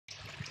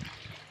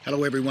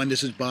Hello everyone,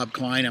 this is Bob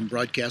Cline. I'm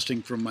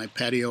broadcasting from my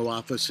patio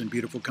office in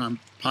beautiful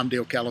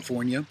Palmdale,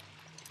 California.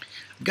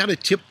 I've got a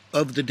tip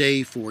of the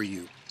day for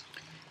you.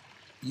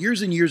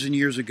 Years and years and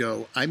years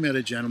ago, I met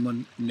a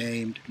gentleman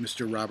named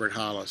Mr. Robert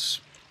Hollis.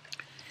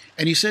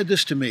 And he said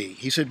this to me.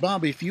 He said,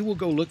 Bob, if you will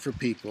go look for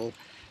people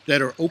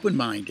that are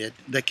open-minded,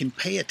 that can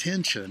pay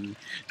attention,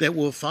 that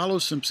will follow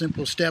some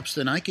simple steps,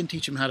 then I can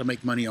teach them how to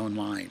make money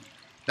online.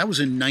 That was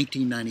in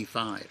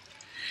 1995.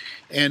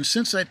 And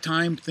since that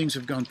time, things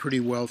have gone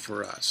pretty well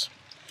for us.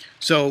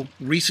 So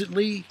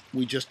recently,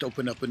 we just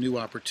opened up a new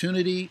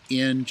opportunity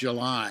in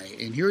July.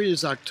 And here it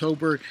is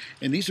October,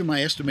 and these are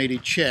my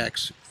estimated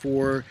checks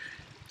for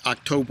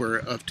October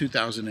of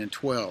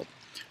 2012.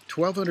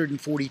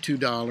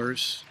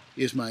 $1,242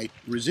 is my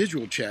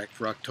residual check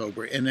for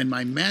October, and then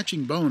my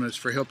matching bonus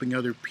for helping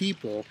other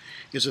people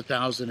is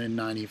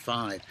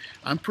 $1,095.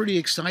 I'm pretty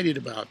excited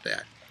about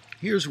that.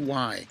 Here's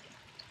why.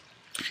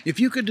 If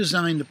you could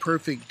design the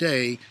perfect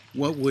day,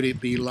 what would it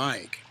be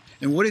like?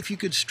 And what if you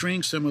could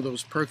string some of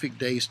those perfect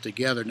days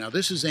together? Now,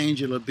 this is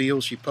Angela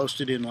Beal. She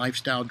posted in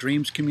Lifestyle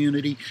Dreams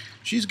community.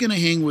 She's going to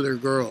hang with her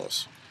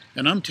girls.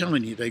 And I'm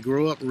telling you, they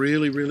grow up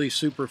really, really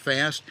super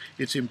fast.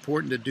 It's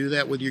important to do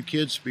that with your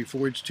kids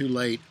before it's too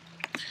late.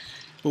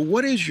 But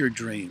what is your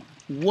dream?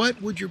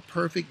 What would your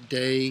perfect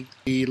day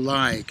be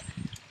like?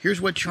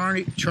 Here's what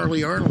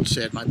Charlie Arnold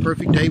said. My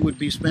perfect day would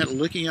be spent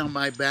looking out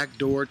my back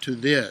door to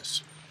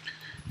this.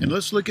 And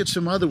let's look at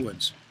some other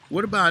ones.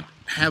 What about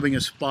having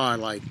a spa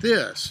like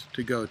this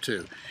to go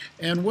to?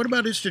 And what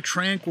about just a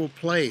tranquil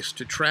place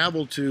to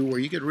travel to where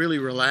you could really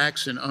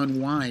relax and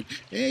unwind?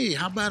 Hey,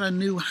 how about a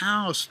new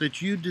house that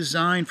you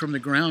designed from the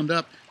ground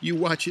up? You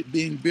watch it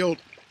being built.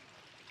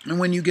 And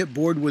when you get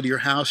bored with your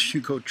house, you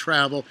go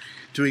travel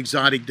to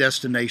exotic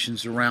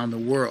destinations around the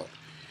world.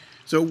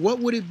 So what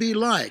would it be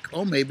like?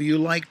 Oh, maybe you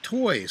like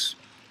toys.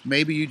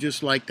 Maybe you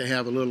just like to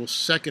have a little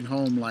second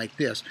home like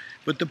this.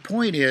 But the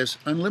point is,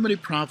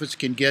 unlimited profits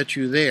can get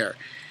you there.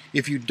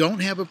 If you don't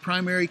have a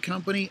primary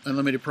company,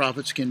 unlimited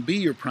profits can be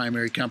your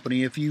primary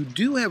company. If you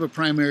do have a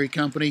primary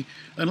company,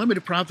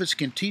 unlimited profits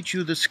can teach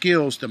you the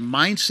skills, the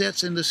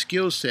mindsets and the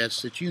skill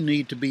sets that you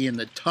need to be in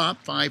the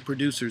top 5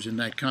 producers in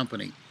that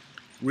company.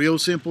 Real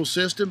simple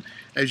system.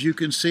 As you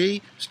can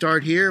see,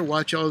 start here,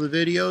 watch all the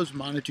videos,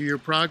 monitor your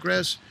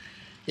progress.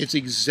 It's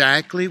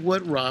exactly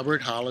what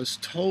Robert Hollis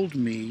told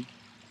me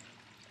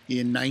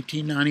in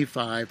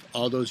 1995,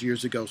 all those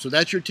years ago. So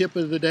that's your tip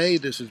of the day.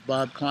 This is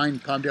Bob Cline,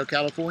 Palmdale,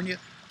 California.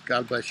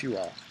 God bless you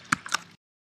all.